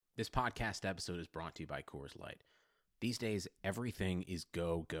This podcast episode is brought to you by Coors Light. These days, everything is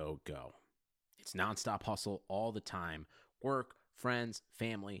go, go, go. It's nonstop hustle all the time. Work, friends,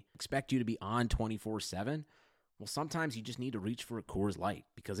 family expect you to be on 24/7. Well, sometimes you just need to reach for a Coors Light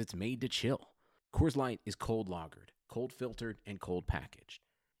because it's made to chill. Coors Light is cold lagered, cold filtered, and cold packaged.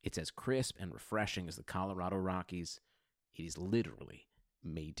 It's as crisp and refreshing as the Colorado Rockies. It is literally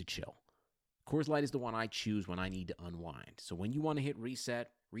made to chill. Coors Light is the one I choose when I need to unwind. So when you want to hit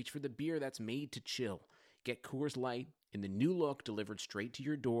reset, reach for the beer that's made to chill. Get Coors Light in the new look delivered straight to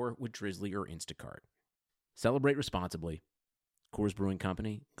your door with Drizzly or Instacart. Celebrate responsibly. Coors Brewing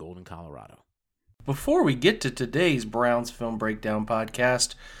Company, Golden, Colorado. Before we get to today's Browns Film Breakdown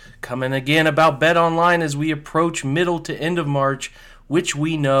podcast, coming again about BetOnline as we approach middle to end of March, which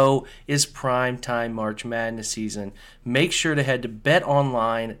we know is prime time March Madness season. Make sure to head to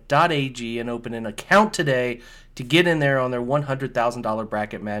betonline.ag and open an account today to get in there on their $100,000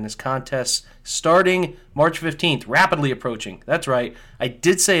 Bracket Madness contest starting March 15th, rapidly approaching. That's right, I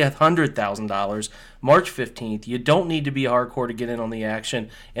did say $100,000, March 15th. You don't need to be hardcore to get in on the action.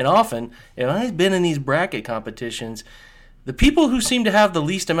 And often, and I've been in these bracket competitions, the people who seem to have the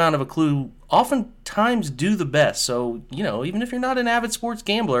least amount of a clue oftentimes do the best. So, even if you're not an avid sports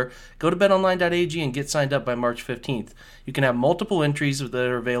gambler, go to betonline.ag and get signed up by March 15th. You can have multiple entries that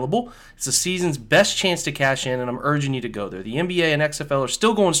are available. It's the season's best chance to cash in, and I'm urging you to go there. The NBA and XFL are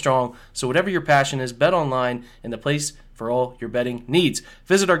still going strong, so whatever your passion is, BetOnline and the place for all your betting needs.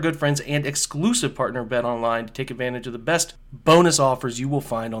 Visit our good friends and exclusive partner BetOnline to take advantage of the best bonus offers you will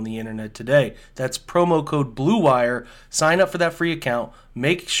find on the internet today. That's promo code BLUEWIRE. Sign up for that free account.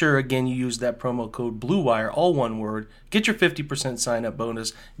 Make sure, again, you use that promo code BLUEWIRE, all one word. Get your 50% sign-up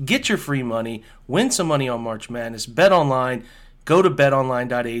bonus. Get your free money. Win some money on March Madness. BetOnline. Go to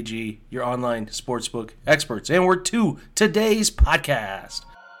betonline.ag, your online sportsbook experts. And we're to today's podcast.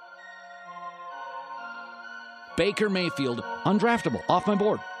 Baker Mayfield, undraftable, off my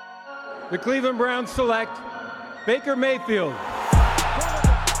board. The Cleveland Browns select Baker Mayfield. What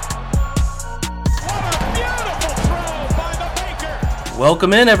a beautiful throw by the Baker.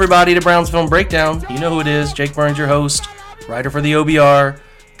 Welcome in, everybody, to Browns Film Breakdown. You know who it is. Jake Burns, your host, writer for the OBR,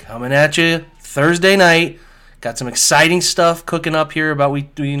 coming at you Thursday night. Got some exciting stuff cooking up here about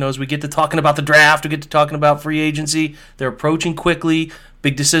as we get to talking about the draft, we get to talking about free agency. They're approaching quickly.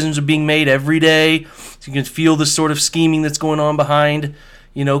 Big decisions are being made every day. So you can feel the sort of scheming that's going on behind,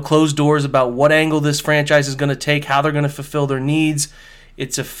 closed doors about what angle this franchise is going to take, how they're going to fulfill their needs.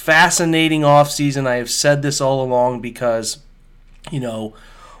 It's a fascinating offseason. I have said this all along because,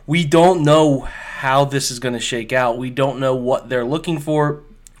 we don't know how this is going to shake out. We don't know what they're looking for.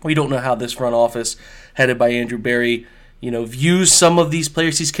 We don't know how this front office, headed by Andrew Berry, views some of these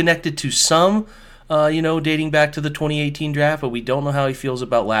players. He's connected to some, dating back to the 2018 draft, but we don't know how he feels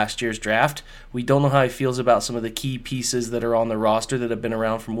about last year's draft. We don't know how he feels about some of the key pieces that are on the roster that have been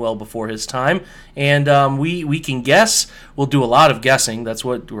around from well before his time. And we can guess. We'll do a lot of guessing. That's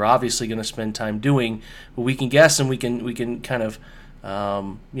what we're obviously going to spend time doing. But we can guess, and we can kind of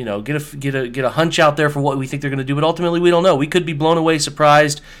get a hunch out there for what we think they're going to do, but ultimately we don't know. We could be blown away,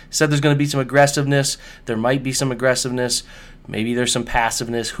 surprised. Said there's going to be some aggressiveness. There might be some aggressiveness. Maybe there's some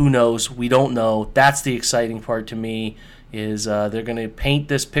passiveness. Who knows? We don't know. That's the exciting part to me, is they're going to paint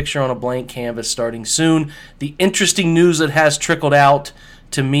this picture on a blank canvas starting soon. The interesting news that has trickled out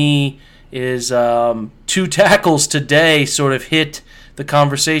to me is two tackles today sort of hit the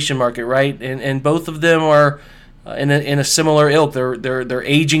conversation market, right? And both of them are in a similar ilk. They're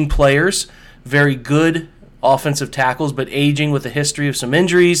aging players, very good offensive tackles, but aging with a history of some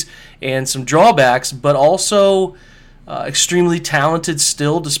injuries and some drawbacks, but also extremely talented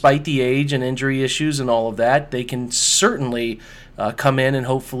still despite the age and injury issues and all of that. They can certainly come in and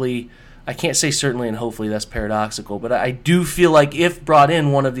hopefully, I can't say certainly and hopefully, that's paradoxical, but I do feel like if brought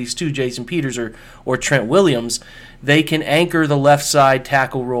in, one of these two, Jason Peters or Trent Williams, they can anchor the left side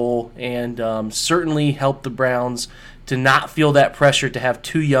tackle role and certainly help the Browns to not feel that pressure to have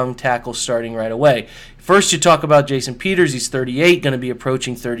two young tackles starting right away. First, you talk about Jason Peters. He's 38, going to be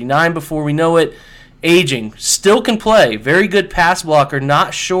approaching 39 before we know it. Aging, still can play, very good pass blocker.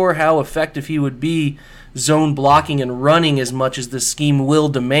 Not sure how effective he would be zone blocking and running as much as the scheme will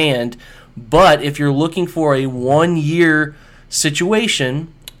demand. But if you're looking for a one-year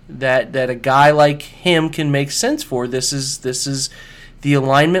situation that a guy like him can make sense for, this is the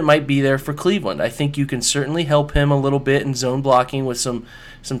alignment might be there for Cleveland. I think you can certainly help him a little bit in zone blocking with some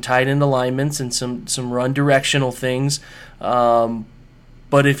tight end alignments and some run directional things.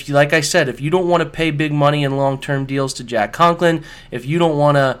 But if you, like I said, if you don't want to pay big money in long-term deals to Jack Conklin, if you don't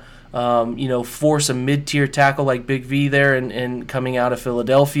want to force a mid-tier tackle like Big V there and coming out of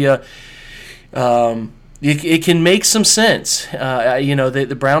Philadelphia. It can make some sense.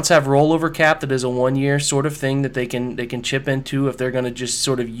 The Browns have rollover cap that is a 1-year sort of thing that they can chip into if they're going to just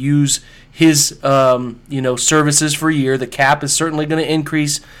sort of use his services for a year. The cap is certainly going to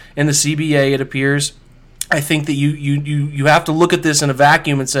increase in the CBA, it appears. I think that you have to look at this in a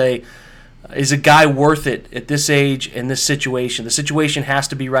vacuum and say, is a guy worth it at this age in this situation? The situation has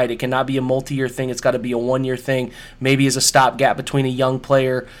to be right. It cannot be a multi-year thing. It's got to be a 1-year thing, maybe as a stopgap between a young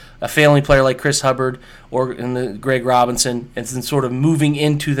player, a failing player like Chris Hubbard or Greg Robinson, and then sort of moving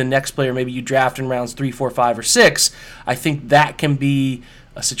into the next player. Maybe you draft in rounds 3, 4, 5, or 6. I think that can be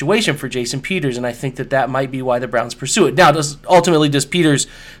a situation for Jason Peters, and I think that might be why the Browns pursue it. Now, does Peters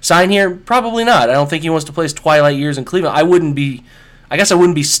sign here? Probably not. I don't think he wants to play his twilight years in Cleveland. I wouldn't be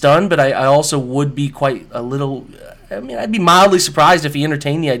stunned, but I also would be quite a little. I'd be mildly surprised if he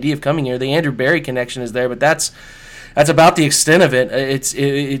entertained the idea of coming here. The Andrew Berry connection is there, but that's about the extent of it.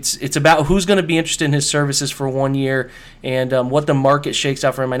 It's about who's going to be interested in his services for 1 year and what the market shakes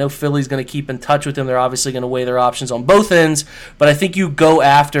out for him. I know Philly's going to keep in touch with him. They're obviously going to weigh their options on both ends, but I think you go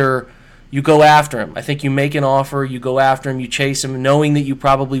after him. I think you make an offer, you go after him, you chase him, knowing that you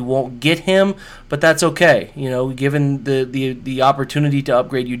probably won't get him, but that's okay. Given the opportunity to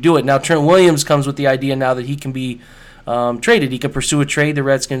upgrade, you do it. Now, Trent Williams comes with the idea now that he can be traded. He can pursue a trade. The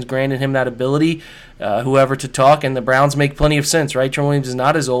Redskins granted him that ability, whoever to talk, and the Browns make plenty of sense, right? Trent Williams is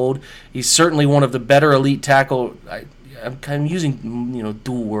not as old. He's certainly one of the better elite tackle. I'm using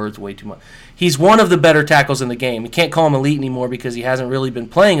dual words way too much. He's one of the better tackles in the game. You can't call him elite anymore because he hasn't really been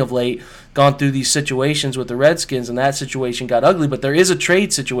playing of late, gone through these situations with the Redskins, and that situation got ugly. But there is a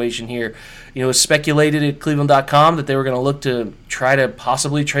trade situation here. It's speculated at Cleveland.com that they were going to look to try to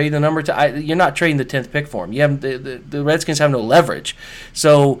possibly trade the number. You're not trading the 10th pick for him. You have the Redskins have no leverage.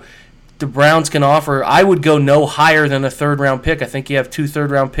 So the Browns can offer, I would go no higher than a third-round pick. I think you have 2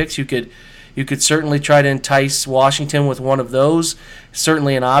 third-round picks. You could certainly try to entice Washington with one of those.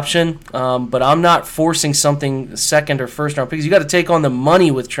 Certainly an option. But I'm not forcing something second or first round picks. You got to take on the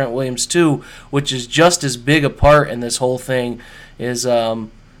money with Trent Williams too, which is just as big a part in this whole thing is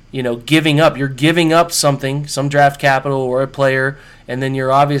giving up. You're giving up something, some draft capital or a player, and then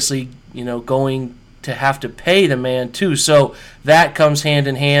you're obviously going to have to pay the man too. So that comes hand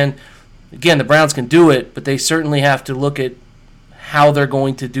in hand. Again, the Browns can do it, but they certainly have to look at how they're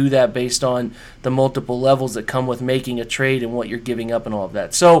going to do that based on the multiple levels that come with making a trade and what you're giving up and all of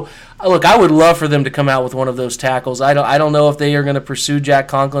that. So, look, I would love for them to come out with one of those tackles. I don't know if they are going to pursue Jack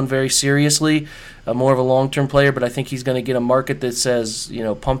Conklin very seriously, more of a long-term player, but I think he's going to get a market that says,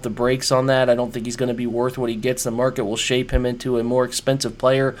 pump the brakes on that. I don't think he's going to be worth what he gets. The market will shape him into a more expensive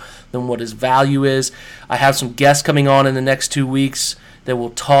player than what his value is. I have some guests coming on in the next 2 weeks that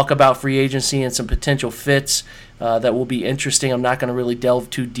will talk about free agency and some potential fits that will be interesting. I'm not going to really delve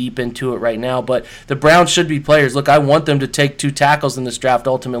too deep into it right now, but the Browns should be players. Look, I want them to take 2 tackles in this draft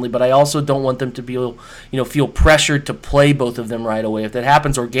ultimately, but I also don't want them to be, feel pressured to play both of them right away. If that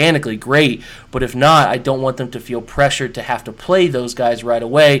happens organically, great, but if not, I don't want them to feel pressured to have to play those guys right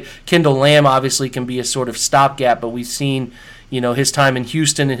away. Kendall Lamb obviously can be a sort of stopgap, but we've seen, his time in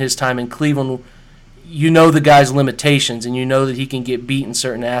Houston and his time in Cleveland. The guy's limitations, and that he can get beat in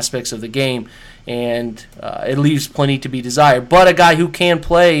certain aspects of the game, and it leaves plenty to be desired. But a guy who can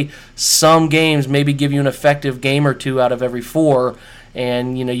play some games, maybe give you an effective game or 2 out of every 4,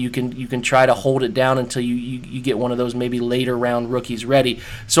 and you can try to hold it down until you get one of those maybe later round rookies ready.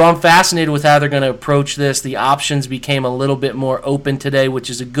 So I'm fascinated with how they're going to approach this. The options became a little bit more open today, which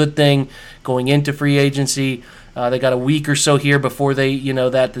is a good thing going into free agency. They got a week or so here before they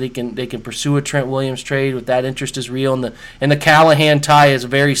can pursue a Trent Williams trade. With that interest is real, and the Callahan tie is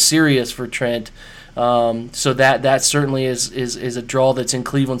very serious for Trent. So that certainly is a draw that's in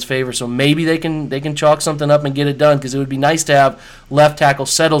Cleveland's favor. So maybe they can chalk something up and get it done, because it would be nice to have left tackle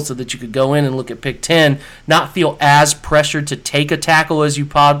settled so that you could go in and look at pick 10, not feel as pressured to take a tackle as you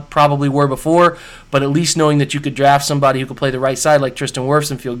probably were before, but at least knowing that you could draft somebody who could play the right side like Tristan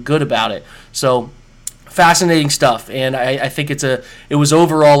Wirfs and feel good about it. So fascinating stuff, and I think it was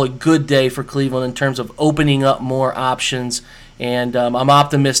overall a good day for Cleveland in terms of opening up more options, and I'm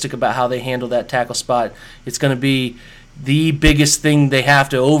optimistic about how they handle that tackle spot. It's going to be the biggest thing they have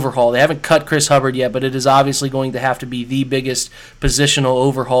to overhaul. They haven't cut Chris Hubbard yet, but it is obviously going to have to be the biggest positional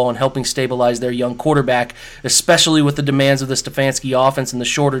overhaul in helping stabilize their young quarterback, especially with the demands of the Stefanski offense and the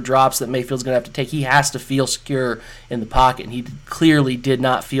shorter drops that Mayfield's going to have to take. He has to feel secure in the pocket, and he clearly did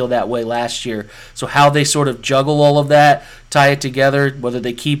not feel that way last year. So how they sort of juggle all of that, tie it together, whether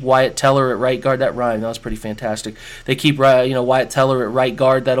they keep Wyatt Teller at right guard, that rhyme, that was pretty fantastic. They keep Wyatt Teller at right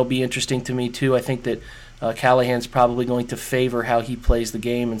guard, that'll be interesting to me too. I think that Callahan's probably going to favor how he plays the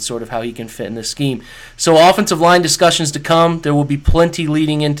game and sort of how he can fit in the scheme. So offensive line discussions to come. There will be plenty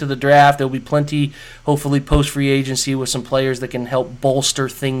leading into the draft. There will be plenty, hopefully, post-free agency with some players that can help bolster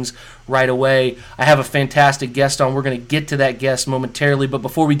things right away. I have a fantastic guest on. We're going to get to that guest momentarily. But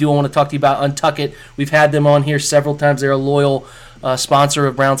before we do, I want to talk to you about Untuck It. We've had them on here several times. They're a loyal sponsor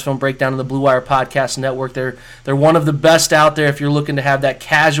of Browns Film Breakdown and the Blue Wire Podcast Network. They're one of the best out there if you're looking to have that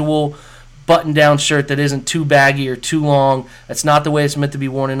casual button-down shirt that isn't too baggy or too long. That's not the way it's meant to be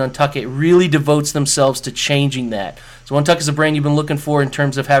worn. In Untuck It really devotes themselves to changing that. So Untuck is a brand you've been looking for in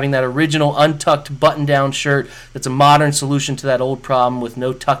terms of having that original untucked button-down shirt that's a modern solution to that old problem with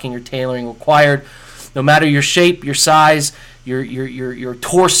no tucking or tailoring required. No matter your shape, your size, your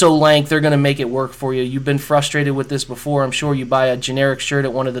torso length, they're going to make it work for you. You've been frustrated with this before. I'm sure you buy a generic shirt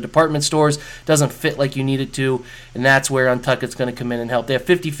at one of the department stores, doesn't fit like you need it to, and that's where Untuck It's going to come in and help. They have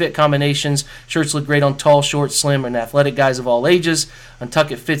 50 fit combinations. Shirts look great on tall, short, slim, and athletic guys of all ages.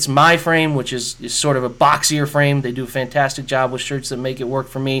 Untuck It fits my frame, which is sort of a boxier frame. They do a fantastic job with shirts that make it work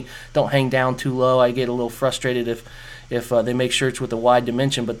for me. Don't hang down too low. I get a little frustrated if they make shirts with a wide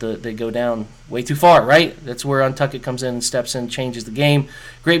dimension, but they go down way too far, right? That's where Untuck It comes in and steps in, changes the game.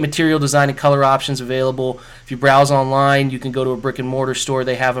 Great material design and color options available. If you browse online, you can go to a brick and mortar store.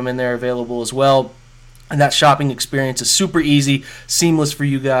 They have them in there available as well. And that shopping experience is super easy, seamless for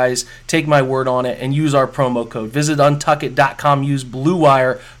you guys. Take my word on it and use our promo code. Visit untuckit.com, use Blue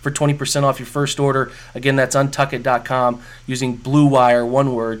Wire for 20% off your first order. Again, that's untuckit.com, using Blue Wire,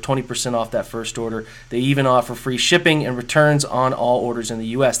 one word, 20% off that first order. They even offer free shipping and returns on all orders in the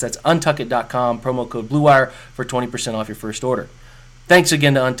U.S. That's untuckit.com, promo code Blue Wire for 20% off your first order. Thanks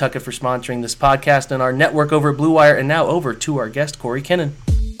again to Untuck It for sponsoring this podcast and our network over at Blue Wire. And now over to our guest, Cory Kinnan.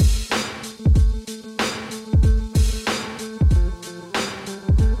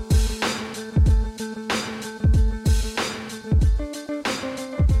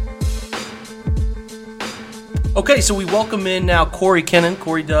 Okay, so we welcome in now Cory Kinnan.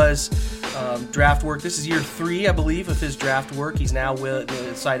 Cory does draft work. This is year 3, I believe, of his draft work. He's now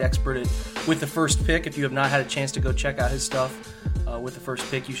the site expert with the first pick. If you have not had a chance to go check out his stuff with the first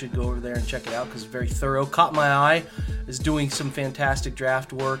pick, you should go over there and check it out because it's very thorough. Caught my eye, is doing some fantastic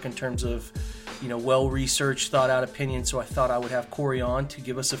draft work in terms of well-researched, thought-out opinions, so I thought I would have Cory on to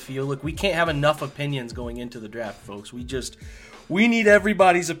give us a feel. Look, we can't have enough opinions going into the draft, folks. We need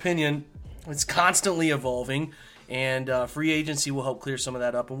everybody's opinion. It's constantly evolving, and free agency will help clear some of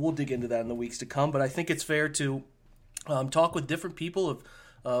that up, and we'll dig into that in the weeks to come. But I think it's fair to talk with different people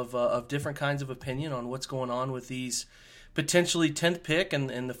of different kinds of opinion on what's going on with these potentially 10th pick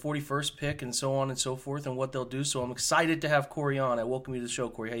and the 41st pick and so on and so forth and what they'll do. So I'm excited to have Cory on. I welcome you to the show,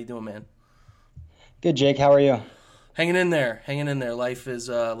 Cory. How you doing, man? Good, Jake. How are you? Hanging in there. Life is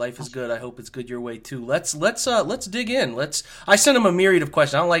good. I hope it's good your way too. Let's dig in. I sent him a myriad of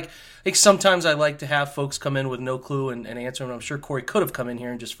questions. I think sometimes I like to have folks come in with no clue and answer them. I'm sure Cory could have come in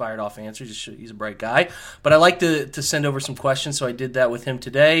here and just fired off answers. He's a bright guy. But I like to send over some questions, so I did that with him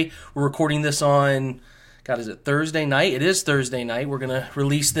today. We're recording this on, is it Thursday night? It is Thursday night. We're going to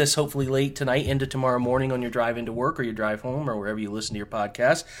release this hopefully late tonight into tomorrow morning on your drive into work or your drive home or wherever you listen to your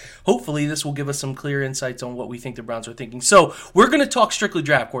podcast. Hopefully this will give us some clear insights on what we think the Browns are thinking. So we're going to talk strictly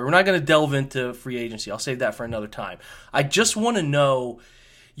draft, Cory. We're not going to delve into free agency. I'll save that for another time. I just want to know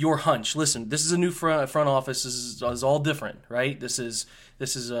your hunch. Listen, this is a new front office. This is all different, right?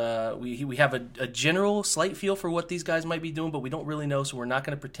 We have a general slight feel for what these guys might be doing, but we don't really know, so we're not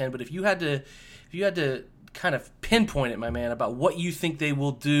going to pretend. But if you had to kind of pinpoint it, my man, about what you think they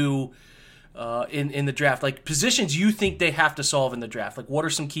will do in the draft, like positions you think they have to solve in the draft. Like, what are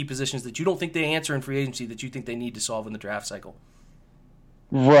some key positions that you don't think they answer in free agency that you think they need to solve in the draft cycle?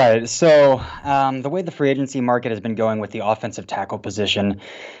 Right. So the way the free agency market has been going with the offensive tackle position,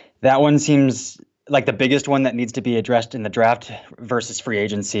 that one seems like the biggest one that needs to be addressed in the draft versus free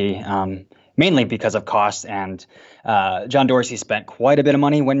agency, mainly because of costs. And John Dorsey spent quite a bit of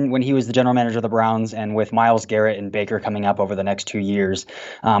money when he was the general manager of the Browns, and with Myles Garrett and Baker coming up over the next 2 years,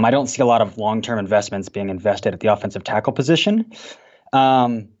 I don't see a lot of long-term investments being invested at the offensive tackle position.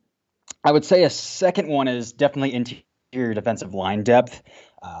 I would say a second one is definitely interior defensive line depth.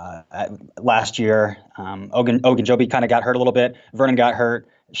 last year. Ogunjobi kind of got hurt a little bit. Vernon got hurt.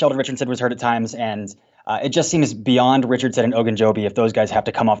 Sheldon Richardson was hurt at times, and it just seems beyond Richardson and Ogunjobi. If those guys have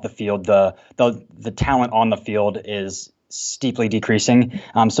to come off the field, the talent on the field is steeply decreasing.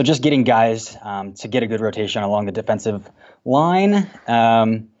 So just getting guys to get a good rotation along the defensive line.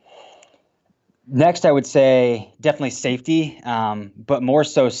 Next, I would say definitely safety, but more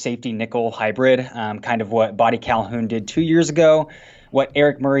so safety nickel hybrid, kind of what Buddy Calhoun did 2 years ago, what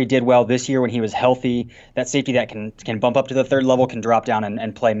Eric Murray did well this year when he was healthy. That safety that can bump up to the third level, can drop down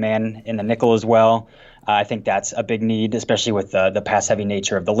and play man in the nickel as well. I think that's a big need, especially with the pass-heavy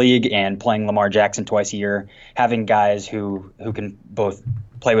nature of the league and playing Lamar Jackson twice a year. Having guys who can both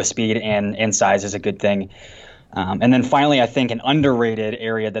play with speed and size is a good thing. And then finally, I think an underrated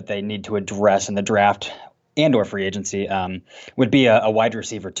area that they need to address in the draft and or free agency would be a wide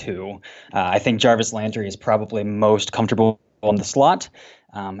receiver too. I think Jarvis Landry is probably most comfortable in the slot.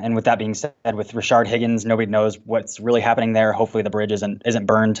 And with that being said, with Rashard Higgins, nobody knows what's really happening there. Hopefully the bridge isn't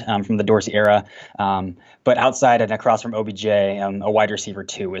burned from the Dorsey era. But outside and across from OBJ, a wide receiver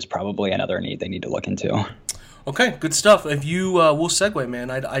too is probably another need they need to look into. Okay, good stuff. If you we'll segue,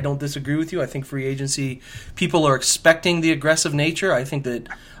 man. I don't disagree with you. I think free agency people are expecting the aggressive nature. I think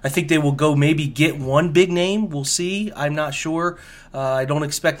they will go maybe get one big name. We'll see. I'm not sure. I don't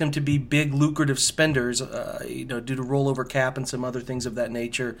expect them to be big lucrative spenders, due to rollover cap and some other things of that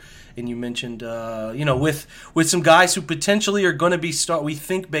nature. And you mentioned, with some guys who potentially are going to be star. We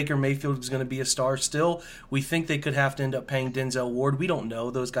think Baker Mayfield is going to be a star still. We think they could have to end up paying Denzel Ward. We don't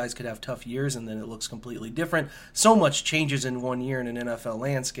know. Those guys could have tough years, and then it looks completely different. So much changes in 1 year in an NFL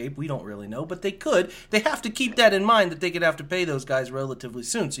landscape. We don't really know, but they could. They have to keep that in mind, that they could have to pay those guys relatively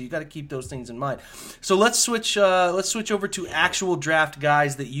soon. So you got to keep those things in mind. So let's switch over to actual draft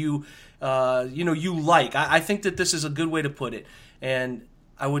guys that you like. I think that this is a good way to put it, and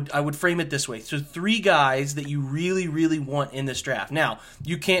I would frame it this way. So 3 guys that you really, really want in this draft. Now,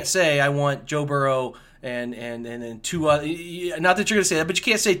 you can't say I want Joe Burrow and 2 other, not that you're going to say that, but you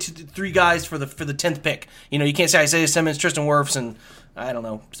can't say 3 guys for the 10th pick. You can't say Isaiah Simmons, Tristan Wirfs, and I don't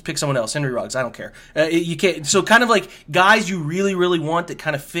know, pick someone else, Henry Ruggs. I don't care. You can't. So kind of like guys you really, really want that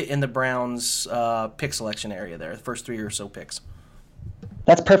kind of fit in the Browns pick selection area there, the first 3 or so picks.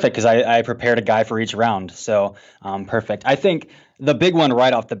 That's perfect because I prepared a guy for each round. So perfect. I think the big one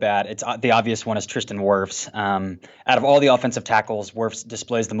right off the bat, it's the obvious one, is Tristan Wirfs. Out of all the offensive tackles, Wirfs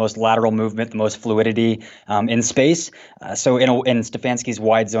displays the most lateral movement, the most fluidity in space. So in Stefanski's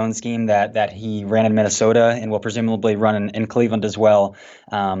wide zone scheme that he ran in Minnesota and will presumably run in Cleveland as well,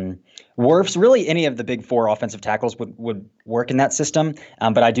 Wirfs, really any of the big 4 offensive tackles would work in that system,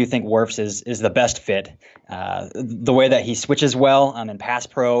 but I do think Wirfs is the best fit. The way that he switches well in pass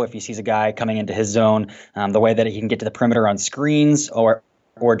pro, if he sees a guy coming into his zone, the way that he can get to the perimeter on screens or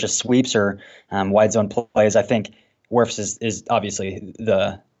just sweeps or wide zone plays, I think Wirfs is obviously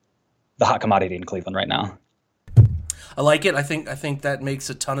the hot commodity in Cleveland right now. I like it. I think that makes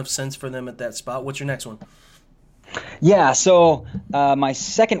a ton of sense for them at that spot. What's your next one? Yeah, so my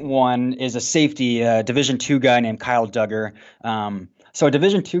second one is a safety, Division II guy named Kyle Duggar. So a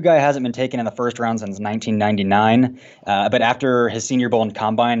Division II guy hasn't been taken in the first round since 1999, but after his Senior Bowl and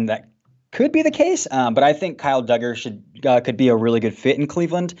Combine, that could be the case. But I think Kyle Duggar could be a really good fit in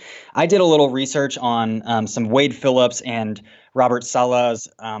Cleveland. I did a little research on some Wade Phillips and Robert Saleh's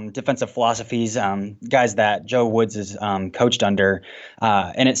defensive philosophies, guys that Joe Woods is coached under.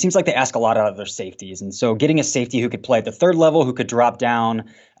 And it seems like they ask a lot out of their safeties. And so getting a safety who could play at the third level, who could drop down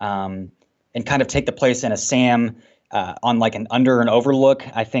and kind of take the place in a Sam on like an under and overlook,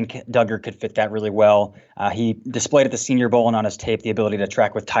 I think Duggar could fit that really well. He displayed at the Senior Bowl and on his tape the ability to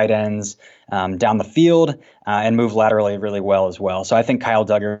track with tight ends down the field and move laterally really well as well. So I think Kyle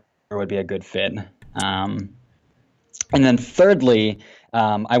Duggar would be a good fit. And then thirdly,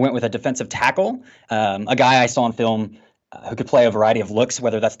 I went with a defensive tackle, a guy I saw on film who could play a variety of looks,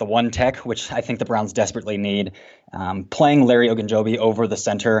 whether that's the one tech, which I think the Browns desperately need. Playing Larry Ogunjobi over the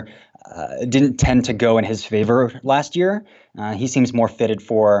center didn't tend to go in his favor last year. He seems more fitted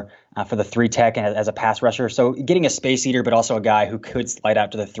for the 3 tech and as a pass rusher. So getting a space eater, but also a guy who could slide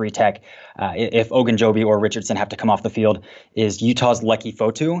out to the 3 tech if Ogunjobi or Richardson have to come off the field is Utah's Leki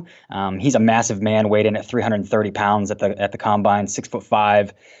Fotu. He's a massive man, weighed in at 330 pounds at the combine,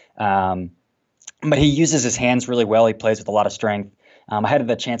 6'5". But he uses his hands really well. He plays with a lot of strength. I had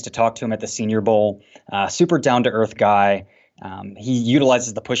the chance to talk to him at the Senior Bowl. Super down-to-earth guy. He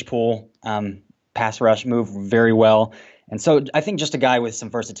utilizes the push-pull pass rush move very well. And so I think just a guy with some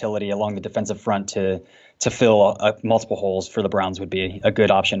versatility along the defensive front to fill multiple holes for the Browns would be a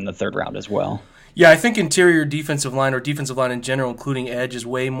good option in the third round as well. Yeah, I think interior defensive line or defensive line in general, including edge, is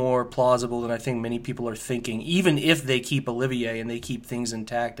way more plausible than I think many people are thinking. Even if they keep Olivier and they keep things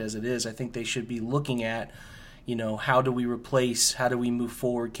intact as it is, I think they should be looking at, how do we replace, how do we move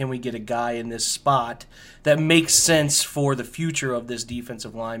forward, can we get a guy in this spot that makes sense for the future of this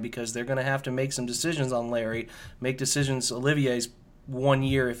defensive line, because they're going to have to make some decisions on Larry, make decisions. Olivier's 1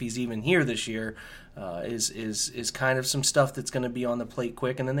 year, if he's even here this year, is kind of some stuff that's going to be on the plate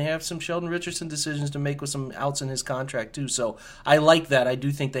quick, and then they have some Sheldon Richardson decisions to make with some outs in his contract too. So I like that. I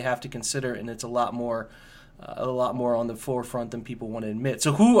do think they have to consider it, and it's a lot more on the forefront than people want to admit.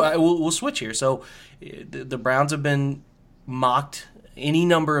 So we'll switch here. So the Browns have been mocked any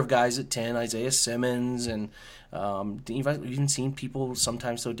number of guys at 10, Isaiah Simmons, and you've even seen people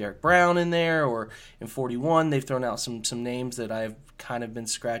sometimes throw Derek Brown in there, or in 41 they've thrown out some names that I've kind of been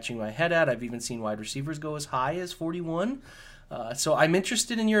scratching my head at. I've even seen wide receivers go as high as 41. So I'm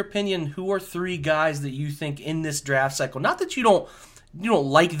interested in your opinion. Who are 3 guys that you think in this draft cycle? Not that you don't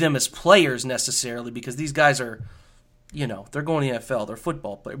like them as players necessarily, because these guys are, they're going to the NFL, they're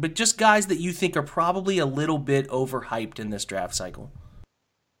football players, but just guys that you think are probably a little bit overhyped in this draft cycle.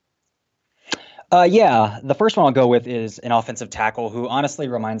 The first one I'll go with is an offensive tackle who honestly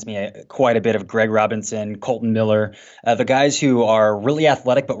reminds me quite a bit of Greg Robinson, Colton Miller, the guys who are really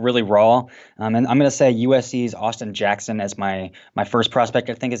athletic but really raw. And I'm going to say USC's Austin Jackson as my first prospect.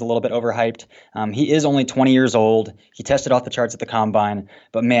 I think is a little bit overhyped. He is only 20 years old. He tested off the charts at the combine,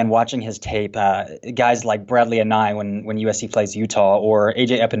 but man, watching his tape, guys like Bradley Anai when USC plays Utah, or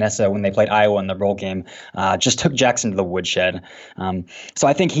AJ Epinesa when they played Iowa in the bowl game, just took Jackson to the woodshed. So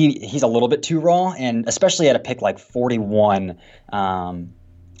I think he's a little bit too raw. And especially at a pick like 41,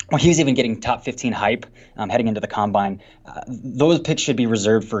 when he was even getting top 15 hype heading into the combine, those picks should be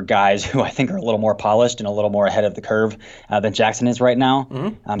reserved for guys who I think are a little more polished and a little more ahead of the curve than Jackson is right now.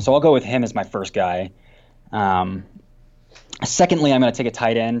 Mm-hmm. So I'll go with him as my first guy. Secondly, I'm going to take a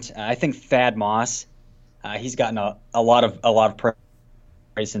tight end. I think Thad Moss. He's gotten a lot of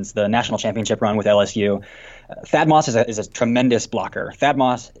praise since the national championship run with LSU. Thad Moss is a tremendous blocker. Thad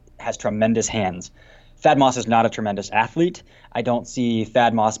Moss has tremendous hands. Thad Moss is not a tremendous athlete. I don't see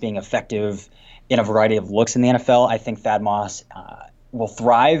Thad Moss being effective in a variety of looks in the NFL. I think Thad Moss will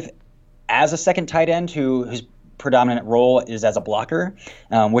thrive as a second tight end whose predominant role is as a blocker,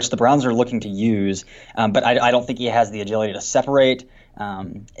 which the Browns are looking to use. But I don't think he has the agility to separate.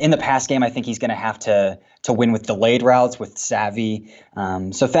 In the pass game, I think he's going to have to win with delayed routes, with savvy.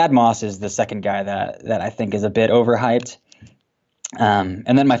 So Thad Moss is the second guy that I think is a bit overhyped.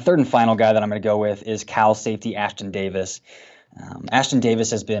 And then my third and final guy that I'm going to go with is Cal safety Ashton Davis. Ashton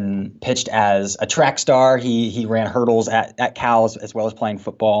Davis has been pitched as a track star. He ran hurdles at Cal as well as playing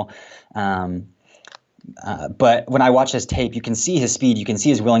football. But when I watch his tape, you can see his speed, you can see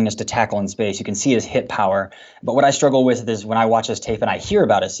his willingness to tackle in space, you can see his hit power. But what I struggle with is when I watch his tape and I hear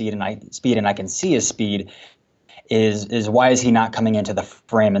about his speed and I can see his speed, is why is he not coming into the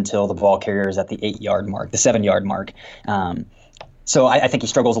frame until the ball carrier is at the 8-yard mark, the 7-yard mark? So I think he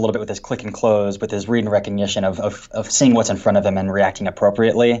struggles a little bit with his click and close, with his read and recognition of seeing what's in front of him and reacting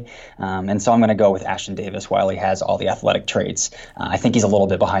appropriately. And so I'm going to go with Ashton Davis while he has all the athletic traits. I think he's a little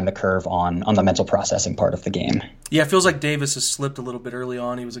bit behind the curve on the mental processing part of the game. Yeah, it feels like Davis has slipped a little bit early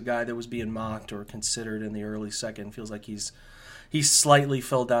on. He was a guy that was being mocked or considered in the early second. Feels like he slightly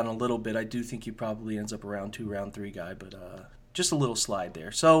fell down a little bit. I do think he probably ends up a round 2, round 3 guy, but just a little slide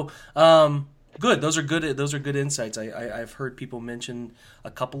there. So good. Those are good insights. I've heard people mention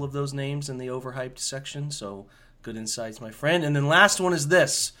a couple of those names in the overhyped section. So good insights, my friend. And then last one is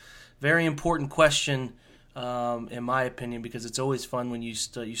this very important question, in my opinion, because it's always fun when you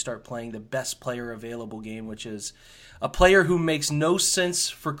start playing the best player available game, which is a player who makes no sense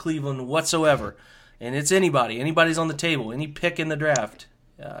for Cleveland whatsoever. And it's anybody's on the table, any pick in the draft.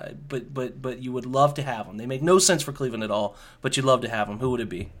 But you would love to have them. They make no sense for Cleveland at all, but you'd love to have them. Who would it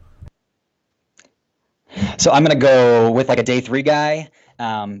be? So I'm going to go with like a day 3 guy.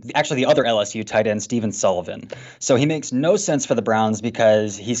 Actually, the other LSU tight end, Steven Sullivan. So he makes no sense for the Browns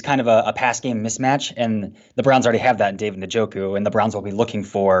because he's kind of a pass game mismatch, and the Browns already have that in David Njoku, and the Browns will be looking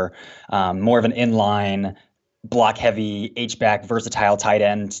for more of an inline, block-heavy, H-back, versatile tight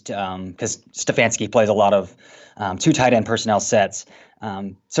end because Stefanski plays a lot of 2 tight end personnel sets.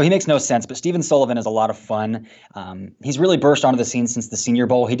 So he makes no sense, but Steven Sullivan is a lot of fun. He's really burst onto the scene since the Senior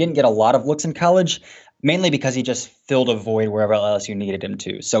Bowl. He didn't get a lot of looks in college, mainly because he just filled a void wherever else you needed him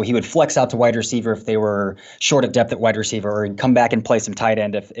to. So he would flex out to wide receiver if they were short at depth at wide receiver, or he'd come back and play some tight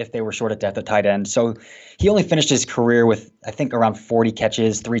end if they were short at depth at tight end. So he only finished his career with, I think, around 40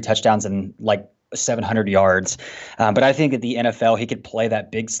 catches, 3 touchdowns, and like 700 yards. But I think at the NFL, he could play that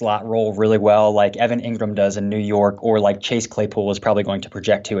big slot role really well, like Evan Ingram does in New York, or like Chase Claypool is probably going to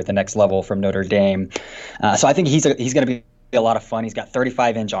project to at the next level from Notre Dame. So I think he's going to be a lot of fun. He's got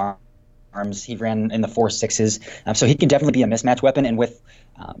 35-inch arms. He ran in the 4.6s, so he can definitely be a mismatch weapon. And with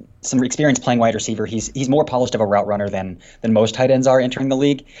some experience playing wide receiver, he's more polished of a route runner than most tight ends are entering the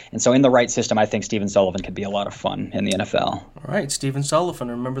league. And so in the right system, I think Stephen Sullivan could be a lot of fun in the NFL. All right, Stephen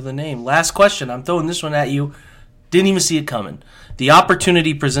Sullivan, remember the name. Last question. I'm throwing this one at you. Didn't even see it coming. The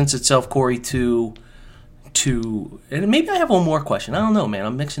opportunity presents itself, Cory, to and maybe I have one more question. I don't know, man.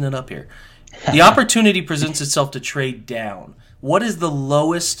 I'm mixing it up here. The opportunity presents itself to trade down. What is the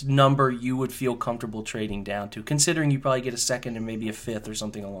lowest number you would feel comfortable trading down to, considering you probably get a second and maybe a fifth or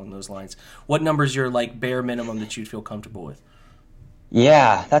something along those lines? What number is your like bare minimum that you'd feel comfortable with?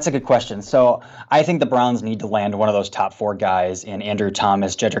 Yeah, that's a good question. So I think the Browns need to land one of those top 4 guys in Andrew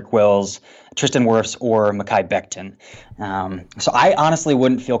Thomas, Jedrick Wills, Tristan Wirfs, or Mekhi Becton. So I honestly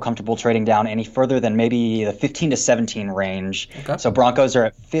wouldn't feel comfortable trading down any further than maybe the 15 to 17 range. Okay. So Broncos are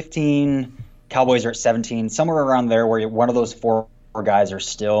at 15, Cowboys are at 17, somewhere around there where one of those 4 guys are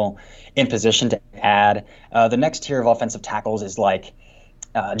still in position to add. The next tier of offensive tackles is like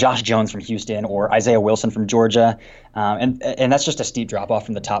Josh Jones from Houston or Isaiah Wilson from Georgia. And that's just a steep drop-off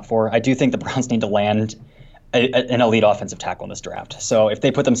from the top 4. I do think the Browns need to land an elite offensive tackle in this draft. So if they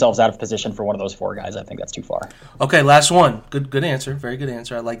put themselves out of position for one of those 4 guys, I think that's too far. Okay, last one. Good answer. Very good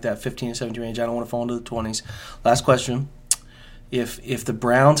answer. I like that 15 to 17 range. I don't want to fall into the 20s. Last question. If the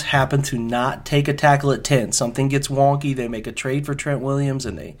Browns happen to not take a tackle at 10, something gets wonky, they make a trade for Trent Williams,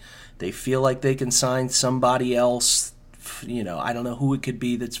 and they feel like they can sign somebody else, I don't know who it could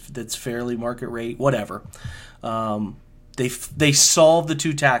be that's fairly market rate, whatever. They solve the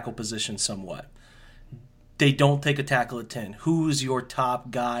 2 tackle position somewhat. They don't take a tackle at 10. Who's your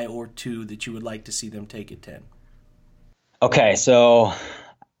top guy or 2 that you would like to see them take at 10? Okay, so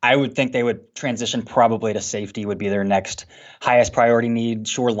I would think they would transition probably to safety would be their next highest priority need.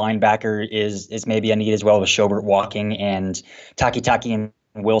 Sure, linebacker is maybe a need as well, with Schobert walking and Taki and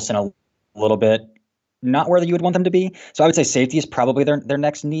Wilson a little bit not where you would want them to be. So I would say safety is probably their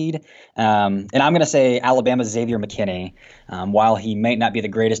next need. And I'm going to say Alabama's Xavier McKinney. While he might not be the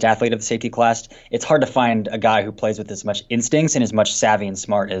greatest athlete of the safety class, it's hard to find a guy who plays with as much instincts and as much savvy and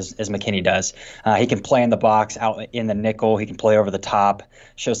smart as McKinney does. He can play in the box, out in the nickel. He can play over the top,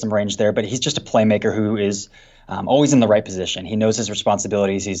 show some range there. But he's just a playmaker who is always in the right position. He knows his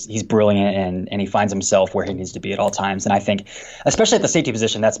responsibilities. He's brilliant, and he finds himself where he needs to be at all times. And I think, especially at the safety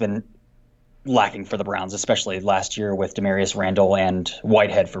position, that's been lacking for the Browns, especially last year with Demarius Randall and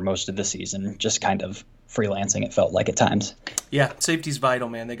Whitehead for most of the season, just kind of freelancing, it felt like at times. Yeah, safety's vital,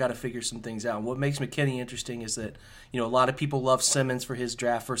 man. They got to figure some things out. And what makes McKinney interesting is that, a lot of people love Simmons for his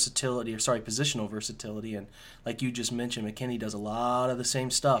positional versatility. And like you just mentioned, McKinney does a lot of the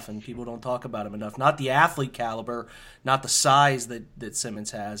same stuff, and people don't talk about him enough. Not the athlete caliber, not the size that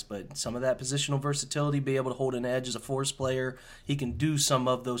Simmons has, but some of that positional versatility, be able to hold an edge as a force player. He can do some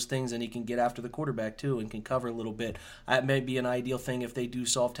of those things, and he can get after the quarterback too and can cover a little bit. That may be an ideal thing if they do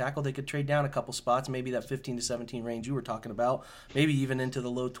soft tackle. They could trade down a couple spots, maybe that 15 to 17 range you were talking about, maybe even into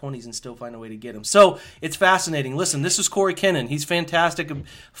the low 20s and still find a way to get him. So it's fascinating. Listen, this is Cory Kinnan. He's fantastic.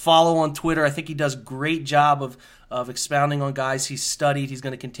 Follow on Twitter. I think he does a great job of expounding on guys he's studied. He's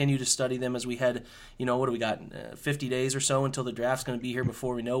going to continue to study them as we head, what do we got, 50 days or so until the draft's going to be here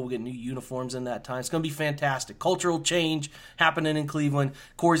before we know. We'll get new uniforms in that time. It's going to be fantastic. Cultural change happening in Cleveland.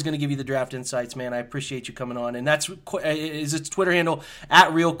 Cory's going to give you the draft insights, man. I appreciate you coming on. And that's his Twitter handle,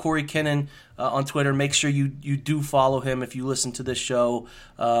 @RealCoryKinnan on Twitter. Make sure you do follow him if you listen to this show.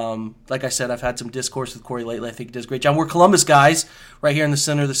 Like I said, I've had some discourse with Cory lately. I think he does a great job. We're Columbus guys right here in the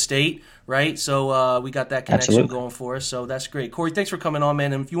center of the state, right? So we got that connection going for us. So that's great. Cory, thanks for coming on,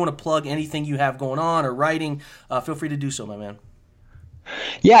 man. And if you want to plug anything you have going on or writing, feel free to do so, my man.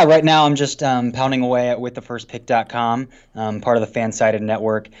 Yeah, right now I'm just pounding away at withthefirstpick.com, part of the fan-sided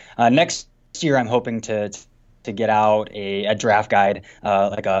network. Next year I'm hoping to get out a draft guide,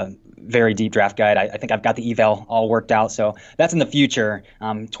 like a very deep draft guide. I think I've got the eval all worked out, so that's in the future.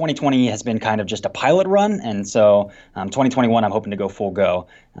 2020 has been kind of just a pilot run, and so 2021 I'm hoping to go full go.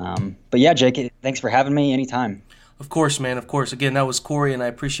 But yeah, Jake, thanks for having me anytime. Of course, man, of course. Again, that was Cory, and I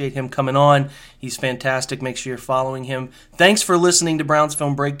appreciate him coming on. He's fantastic. Make sure you're following him. Thanks for listening to Browns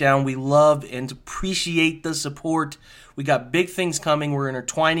Film Breakdown. We love and appreciate the support. We got big things coming. We're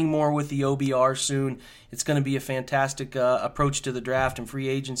intertwining more with the OBR soon. It's going to be a fantastic approach to the draft and free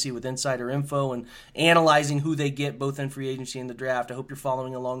agency with insider info and analyzing who they get both in free agency and the draft. I hope you're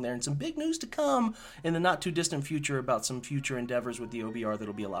following along there. And some big news to come in the not-too-distant future about some future endeavors with the OBR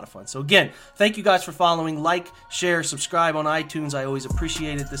that'll be a lot of fun. So again, thank you guys for following. Like, share, subscribe on iTunes. I always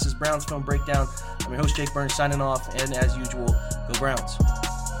appreciate it. This is Browns Film Breakdown. I'm your host, Jake Burns, signing off. And as usual, go Browns.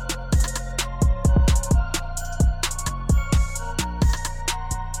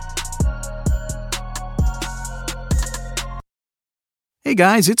 Hey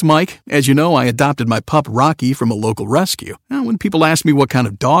guys, it's Mike. As you know, I adopted my pup Rocky from a local rescue. Now, when people asked me what kind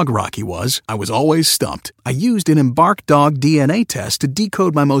of dog Rocky was, I was always stumped. I used an Embark dog DNA test to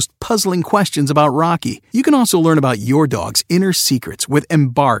decode my most puzzling questions about Rocky. You can also learn about your dog's inner secrets with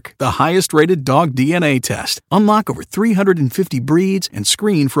Embark, the highest-rated dog DNA test. Unlock over 350 breeds and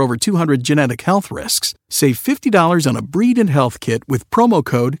screen for over 200 genetic health risks. Save $50 on a breed and health kit with promo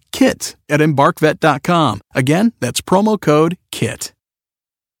code KIT at embarkvet.com. Again, that's promo code KIT.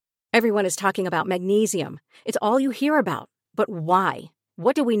 Everyone is talking about magnesium. It's all you hear about. But why?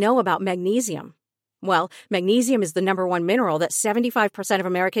 What do we know about magnesium? Well, magnesium is the number one mineral that 75% of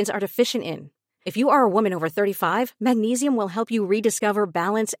Americans are deficient in. If you are a woman over 35, magnesium will help you rediscover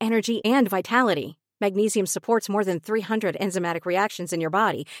balance, energy, and vitality. Magnesium supports more than 300 enzymatic reactions in your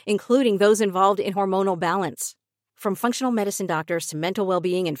body, including those involved in hormonal balance. From functional medicine doctors to mental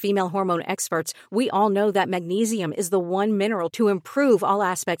well-being and female hormone experts, we all know that magnesium is the one mineral to improve all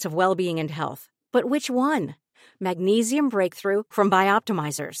aspects of well-being and health. But which one? Magnesium Breakthrough from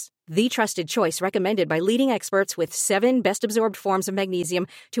Bioptimizers, the trusted choice recommended by leading experts with 7 best-absorbed forms of magnesium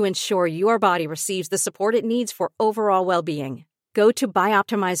to ensure your body receives the support it needs for overall well-being. Go to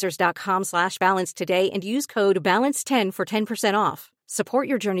bioptimizers.com/balance today and use code BALANCE10 for 10% off. Support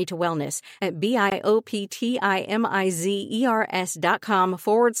your journey to wellness at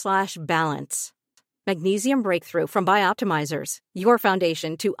bioptimizers.com/balance. Magnesium Breakthrough from Bioptimizers, your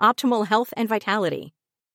foundation to optimal health and vitality.